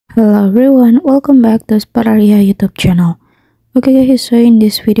Hello everyone, welcome back to Spararia YouTube channel. Okay guys, so in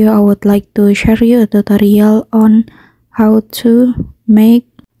this video I would like to share you a tutorial on how to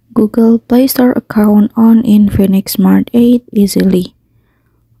make Google Play Store account on Infinix Smart 8 easily.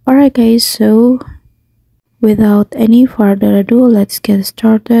 Alright guys, so without any further ado, let's get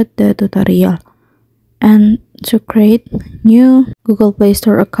started the tutorial. And to create new Google Play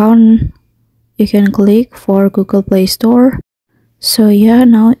Store account, you can click for Google Play Store. So yeah,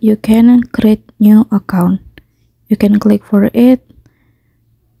 now you can create new account. You can click for it.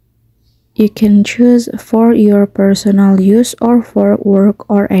 You can choose for your personal use or for work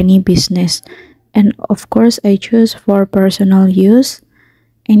or any business. And of course, I choose for personal use.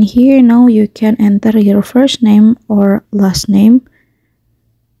 And here now you can enter your first name or last name.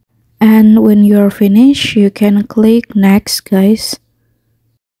 And when you're finished, you can click next, guys.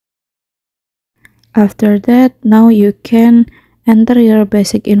 After that, now you can enter your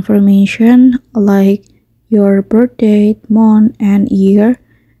basic information like your birth date, month, and year,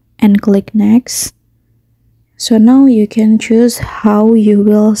 and click next. So now you can choose how you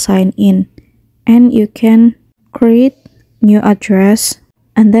will sign in, and you can create new address,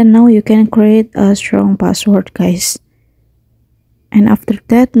 and then now you can create a strong password, guys. And after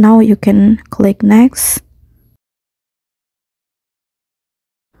that, now you can click next.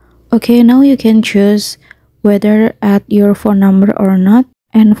 Okay, now you can choose whether add your phone number or not.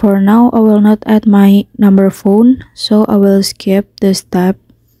 And for now, I will not add my number phone, so I will skip this step.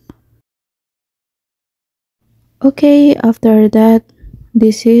 Okay, after that,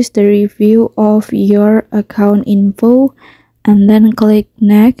 this is the review of your account info, and then click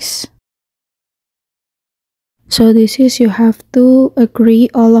next. So this is you have to agree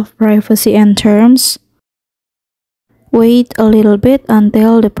all of privacy and terms. Wait a little bit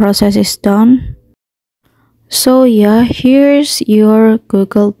until the process is done. So yeah, here's your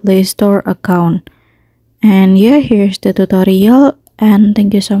Google Play Store account. And yeah, here's the tutorial, and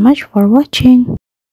thank you so much for watching.